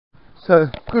So,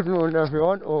 good morning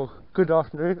everyone, or good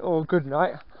afternoon, or good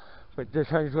night. It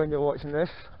depends when you're watching this,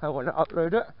 I want to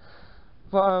upload it.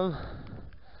 But,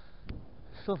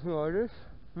 Sophie Riders,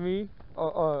 me,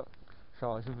 sorry, I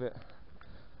was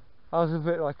a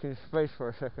bit like in space for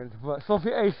a second. But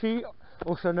Sophie AC,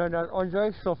 also known as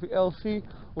Andre, Sophie LC,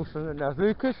 also known as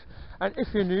Lucas. And if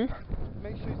you're new,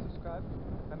 make sure you subscribe,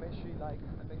 and make sure you like,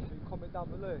 and make sure you comment down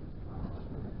below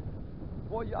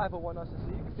what you either want us to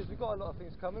see, because we've got a lot of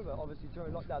things coming, but obviously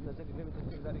during lockdown there's only limited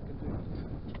things that we can do.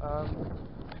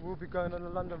 We'll be going on a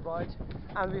London ride,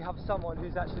 and we have someone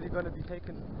who's actually going to be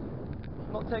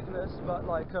not taking us, but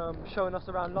like showing us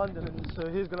around London, and so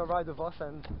he's going to ride with us,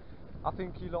 and I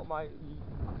think you lot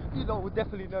would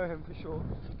definitely know him for sure,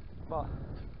 but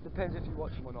depends if you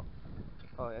watch him or not.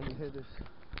 Oh, and you hear this.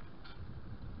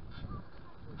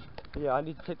 Yeah, I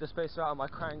need to take the spacer out of my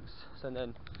cranks, so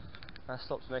then that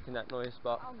stops making that noise,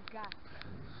 but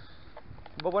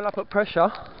when I put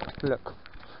pressure, look,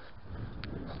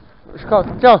 it's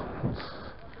called go.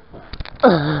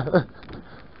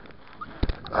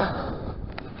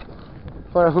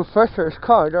 When I put pressure, it's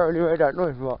cold. I don't really make that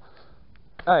noise, but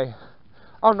hey,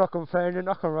 I'm not complaining.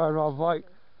 I can ride my bike.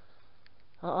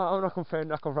 I'm not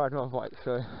complaining. I can ride my bike,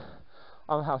 so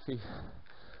I'm happy.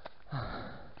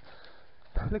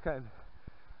 Look at him.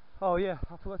 Oh yeah,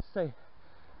 I forgot to say.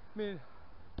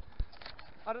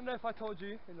 I don't know if I told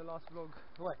you in the last vlog,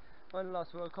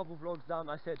 a couple vlogs down,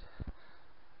 I said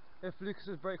if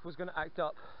Lucas's brake was going to act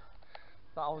up,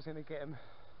 that I was going to get him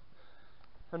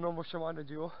a normal Shimano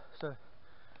dual, so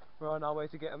we're on our way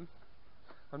to get him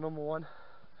a normal one,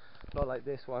 not like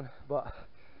this one, but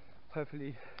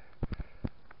hopefully.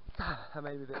 That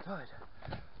made me a bit tired.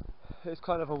 It is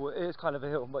kind of a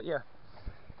hill, but yeah,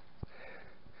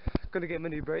 gonna get him a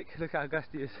new brake. Look how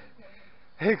gassed he is.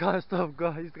 He can't stop,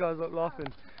 guys. These guys not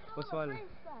laughing or smiling.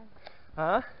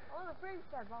 Huh? I want a frame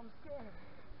stand, but I'm scared.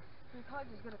 The car's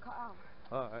just gonna cut out.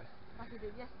 Alright. Like he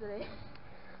did yesterday.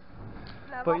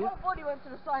 No, but my whole body went to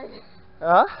the side.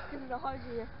 Huh? Because of the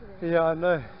hydro yesterday. Yeah, I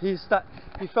know. He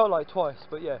felt like twice,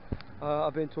 but yeah.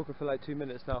 I've been talking for like 2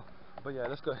 minutes now. But yeah,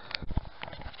 let's go.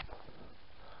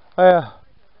 Oh yeah.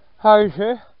 Harry's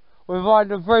here. We're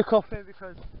riding the brake off him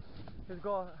because he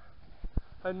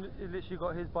literally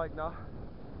got his bike now.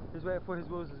 He's waiting for his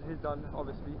wheels, he's done,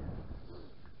 obviously.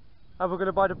 And we're going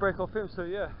to buy the brake off him, so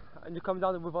yeah. And you're coming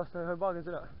down with us to Home Bargains,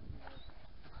 isn't it?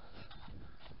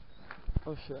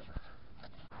 Oh shit.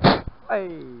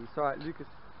 Hey, it's alright, Lucas.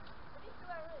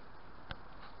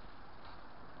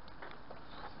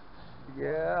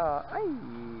 Yeah, hey.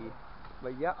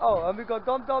 But yeah, oh, and we got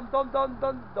dum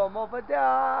over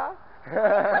there.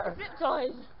 Cut the zip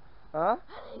ties. Huh?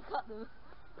 He cut them.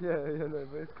 Yeah, no,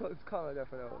 but it's kind of like that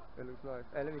for now. It looks nice.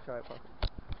 Hey, let me try it, pal.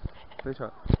 Let me try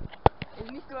it.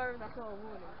 If you still wearing that, I'm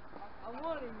warning. I'm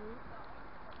warning you.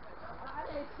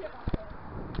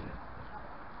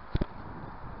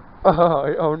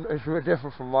 Oh, it's a bit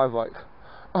different from my bike.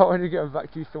 I'm only getting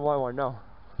back used to my one now.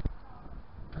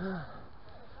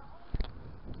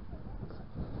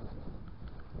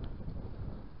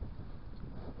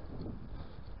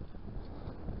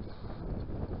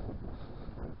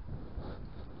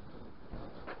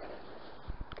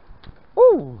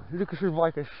 Ooh, Lucas's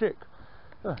bike is sick.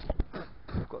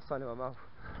 Got sun in my mouth.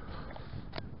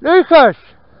 Lucas!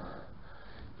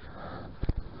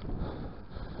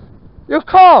 You're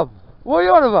calm! What are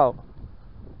you on about?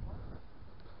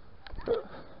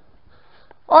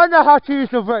 I know how to use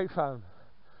the brake, fam.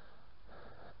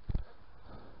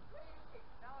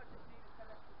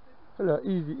 Look,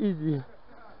 easy. It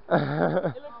looks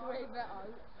way better.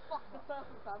 Fuck the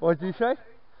surface, fam. What did you say?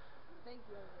 Thank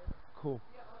you. Cool.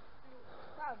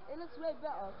 Fam, it looks way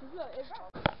better. Cause look, it's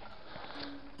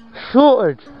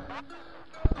sorted.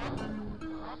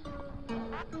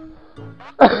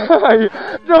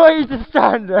 The way you just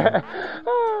stand there.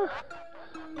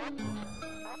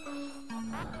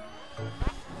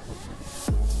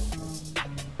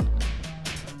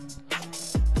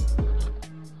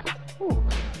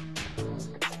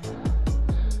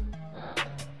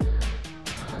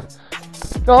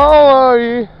 Don't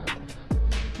worry,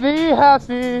 be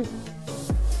happy.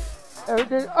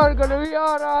 Everything's gonna be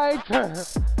alright.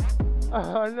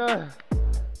 Oh no.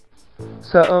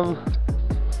 So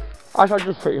I tried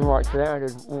just pretty much today. I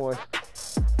did almost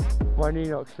my knee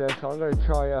knocks there, so I'm gonna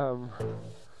try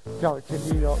jump to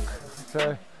knee knock.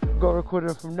 So got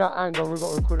recorded from that angle, we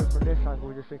got recorded from this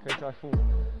angle just in case I fall.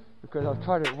 Because I've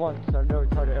tried it once and I've never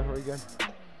tried it ever again.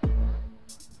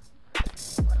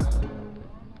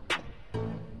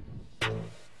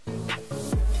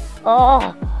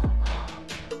 Ah!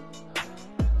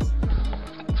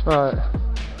 Right.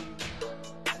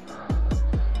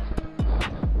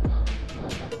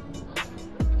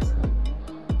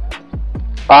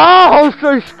 Ah, I'm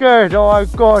so scared. Oh my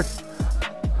god.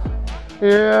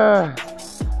 Yeah.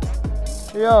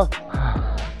 Yeah.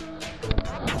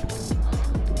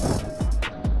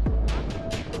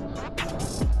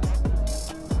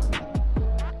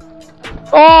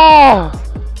 Oh!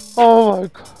 Oh my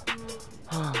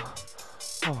god.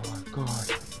 Oh my god.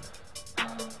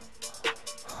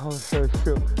 I'm so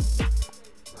shook.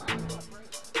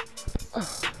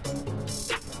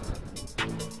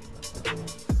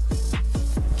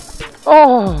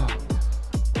 Oh!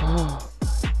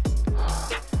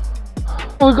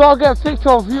 We gotta get a picture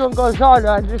of you and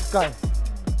Gonzalo and this guy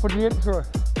for the intro.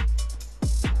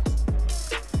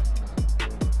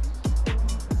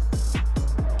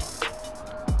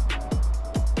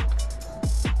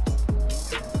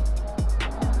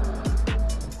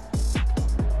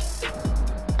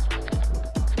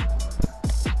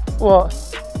 What?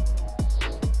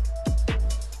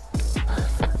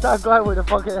 That guy with the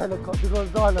fucking helicopter,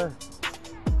 Gonzalo.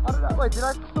 I don't know, wait, did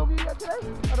I film you yet today?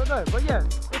 I don't know, but yeah,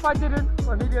 if I didn't,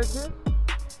 Emilio's here.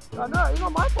 No, it's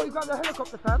not my fault, you grabbed the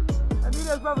helicopter, fam.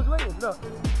 Emilio's brother's waiting, look.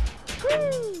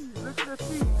 Whee! Look at the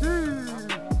C2!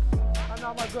 And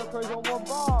now my GoPro's on one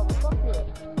bar, fuck it.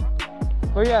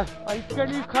 But yeah, I need to get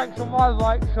new cranks on my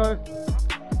bike, so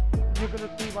you're gonna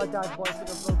see my dad's bike in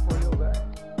the vlog for a little bit.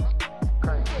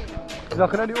 Because I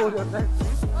can only order it next week.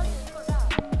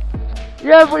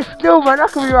 Yeah, but still, man, I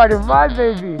can be riding my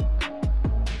baby.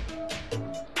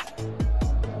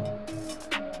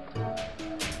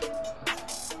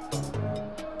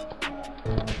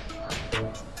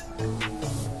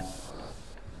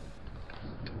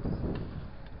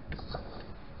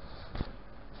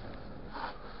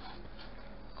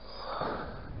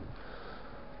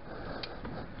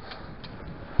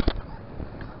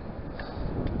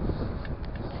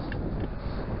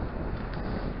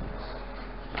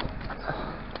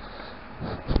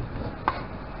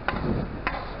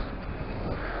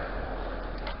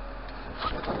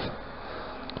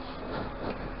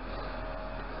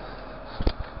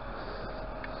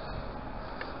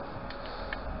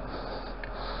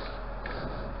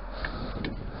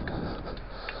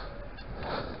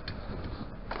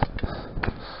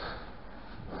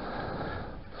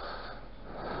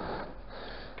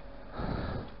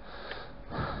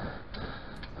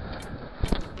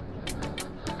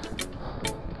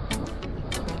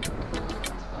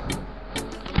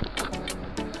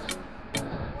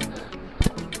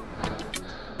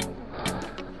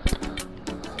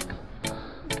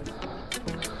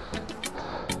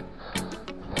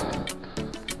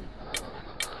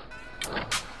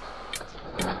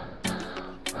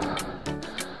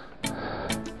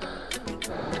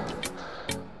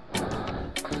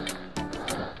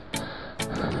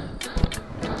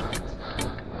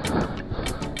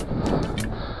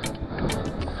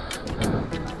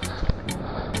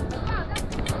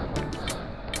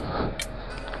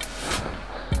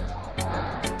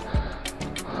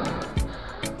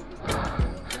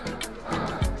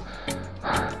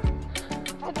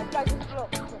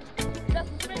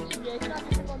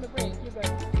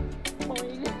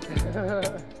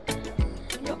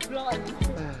 You're blind.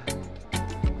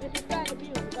 This is bad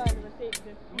abuse, the guy in the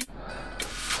Mercedes.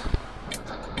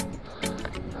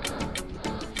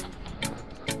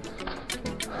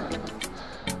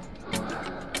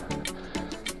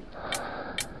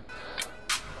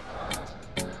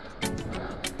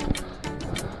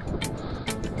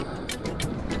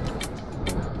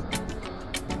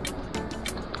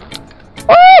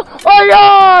 Oh yeah!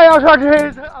 I was about to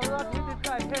hit this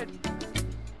guy's head.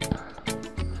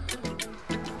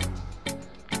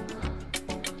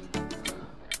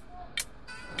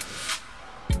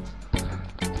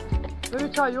 Let me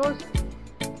try yours.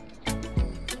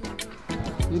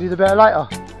 You need a better lighter.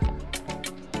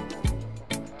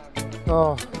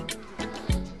 Oh.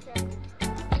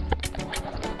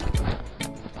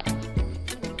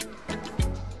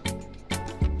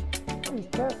 Be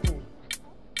careful.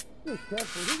 Be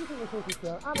careful. Who do you think you're talking to?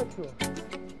 Amateur.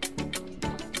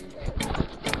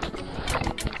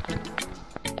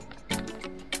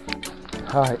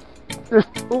 Alright.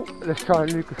 Let's try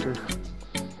Lucas's.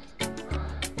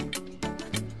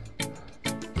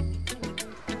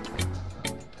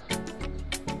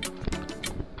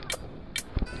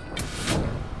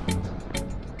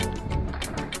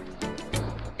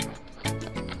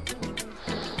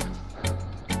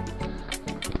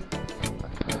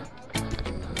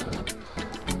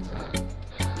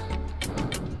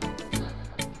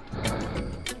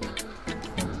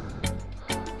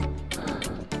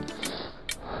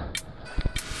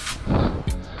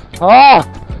 Ah!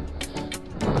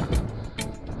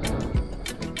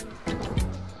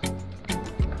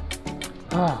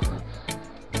 Ah!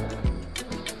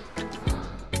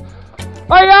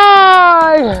 Aye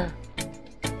aye!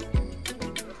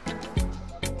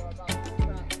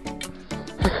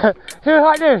 Here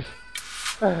like this.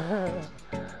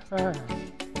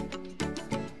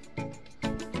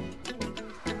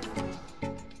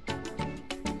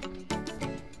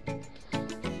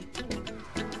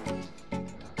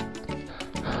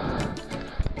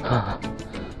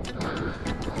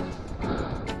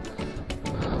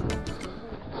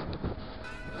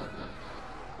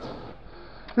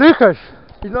 Lucas!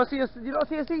 Did you not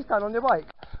see a C-stand on your bike?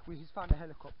 We just found a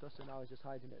helicopter, so now he's just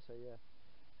hiding it, so yeah.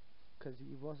 Because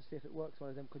he wants to see if it works, one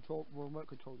of them remote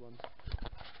controlled ones.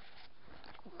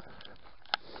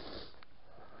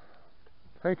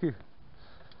 Thank you.